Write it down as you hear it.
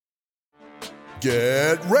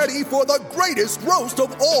Get ready for the greatest roast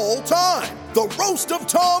of all time, the Roast of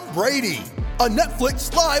Tom Brady, a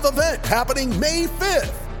Netflix live event happening May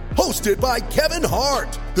 5th. Hosted by Kevin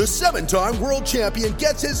Hart, the 7-time world champion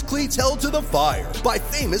gets his cleats held to the fire by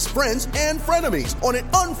famous friends and frenemies on an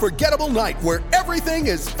unforgettable night where everything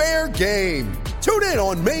is fair game. Tune in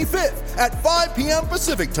on May 5th at 5 p.m.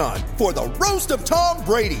 Pacific time for the Roast of Tom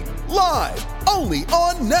Brady, live only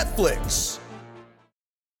on Netflix.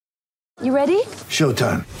 You ready?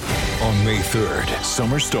 Showtime. On May 3rd,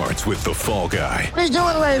 summer starts with The Fall Guy. Let's do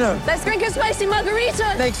it later. Let's drink a spicy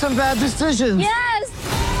margarita. Make some bad decisions. Yes!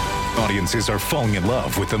 Audiences are falling in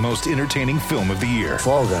love with the most entertaining film of the year.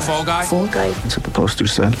 Fall Guy. Fall Guy? Fall Guy. That's what the poster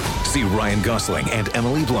said. See Ryan Gosling and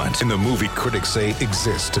Emily Blunt in the movie critics say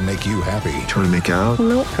exists to make you happy. Trying to make it out?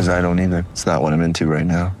 Nope. Because I don't either. It's not what I'm into right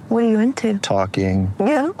now. What are you into? Talking.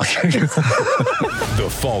 Yeah. The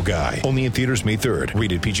Fall Guy. Only in theaters May 3rd.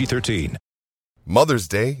 Rated PG-13. Mother's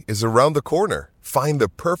Day is around the corner. Find the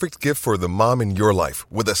perfect gift for the mom in your life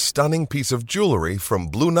with a stunning piece of jewelry from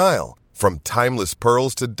Blue Nile. From timeless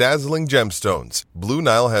pearls to dazzling gemstones, Blue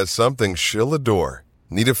Nile has something she'll adore.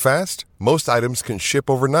 Need it fast? Most items can ship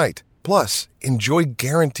overnight. Plus, enjoy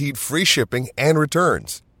guaranteed free shipping and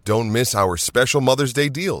returns. Don't miss our special Mother's Day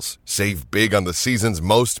deals. Save big on the season's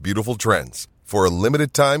most beautiful trends. For a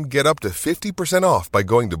limited time, get up to 50% off by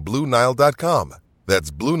going to BlueNile.com.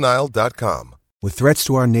 That's BlueNile.com. With threats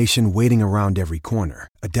to our nation waiting around every corner,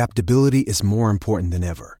 adaptability is more important than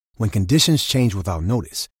ever. When conditions change without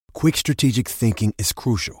notice, quick strategic thinking is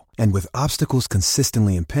crucial. And with obstacles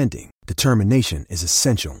consistently impending, determination is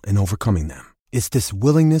essential in overcoming them. It's this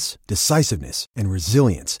willingness, decisiveness, and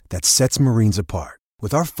resilience that sets Marines apart.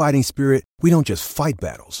 With our fighting spirit, we don't just fight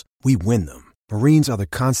battles, we win them. Marines are the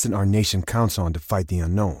constant our nation counts on to fight the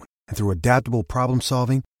unknown. And through adaptable problem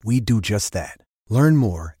solving, we do just that. Learn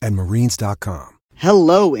more at Marines.com.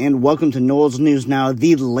 Hello and welcome to Noles News Now,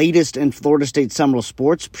 the latest in Florida State Seminole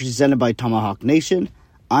sports, presented by Tomahawk Nation.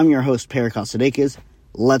 I'm your host, Perry Kossadakis.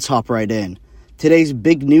 Let's hop right in. Today's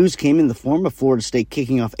big news came in the form of Florida State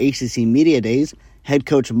kicking off ACC Media Days. Head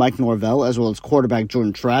coach Mike Norvell, as well as quarterback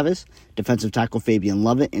Jordan Travis, defensive tackle Fabian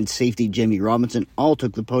Lovett, and safety Jamie Robinson all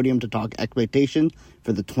took the podium to talk expectations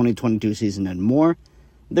for the 2022 season and more.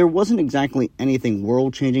 There wasn't exactly anything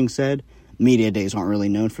world-changing said. Media days aren't really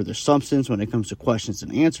known for their substance when it comes to questions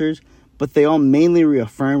and answers, but they all mainly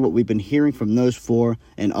reaffirm what we've been hearing from those four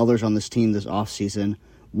and others on this team this offseason.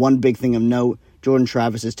 One big thing of note, Jordan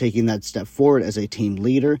Travis is taking that step forward as a team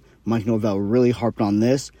leader. Mike Norvell really harped on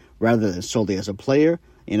this rather than solely as a player,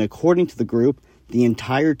 and according to the group, the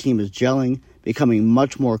entire team is gelling, becoming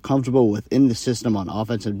much more comfortable within the system on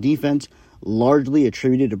offense and defense, largely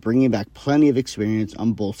attributed to bringing back plenty of experience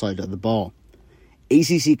on both sides of the ball.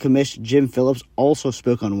 ACC Commissioner Jim Phillips also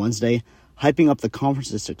spoke on Wednesday, hyping up the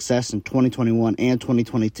conference's success in 2021 and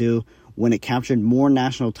 2022 when it captured more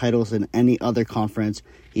national titles than any other conference.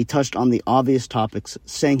 He touched on the obvious topics,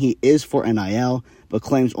 saying he is for NIL, but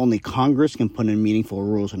claims only Congress can put in meaningful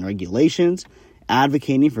rules and regulations,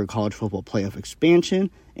 advocating for college football playoff expansion,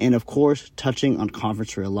 and of course, touching on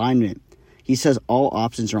conference realignment. He says all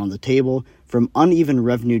options are on the table, from uneven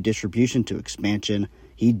revenue distribution to expansion.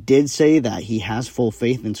 He did say that he has full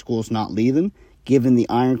faith in schools not leaving, given the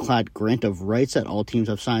ironclad grant of rights that all teams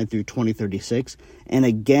have signed through 2036, and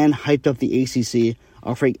again hyped up the ACC,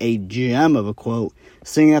 offering a gem of a quote,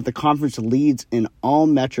 saying that the conference leads in all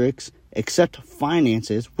metrics except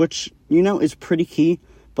finances, which, is pretty key,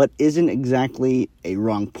 but isn't exactly a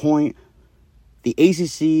wrong point. The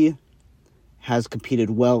ACC has competed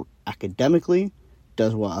well academically,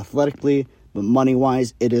 does well athletically, but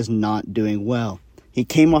money-wise, it is not doing well. He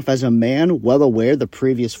came off as a man well aware the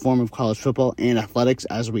previous form of college football and athletics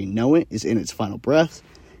as we know it is in its final breath,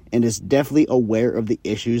 and is definitely aware of the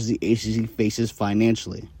issues the ACC faces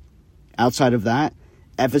financially. Outside of that,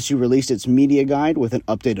 FSU released its media guide with an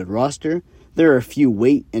updated roster. There are a few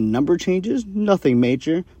weight and number changes, nothing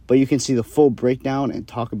major, but you can see the full breakdown and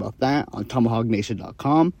talk about that on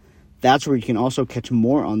TomahawkNation.com. That's where you can also catch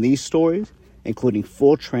more on these stories, including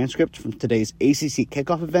full transcripts from today's ACC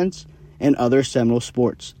kickoff events and other Seminole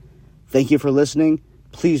sports. Thank you for listening.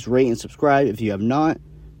 Please rate and subscribe if you have not.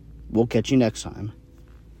 We'll catch you next time.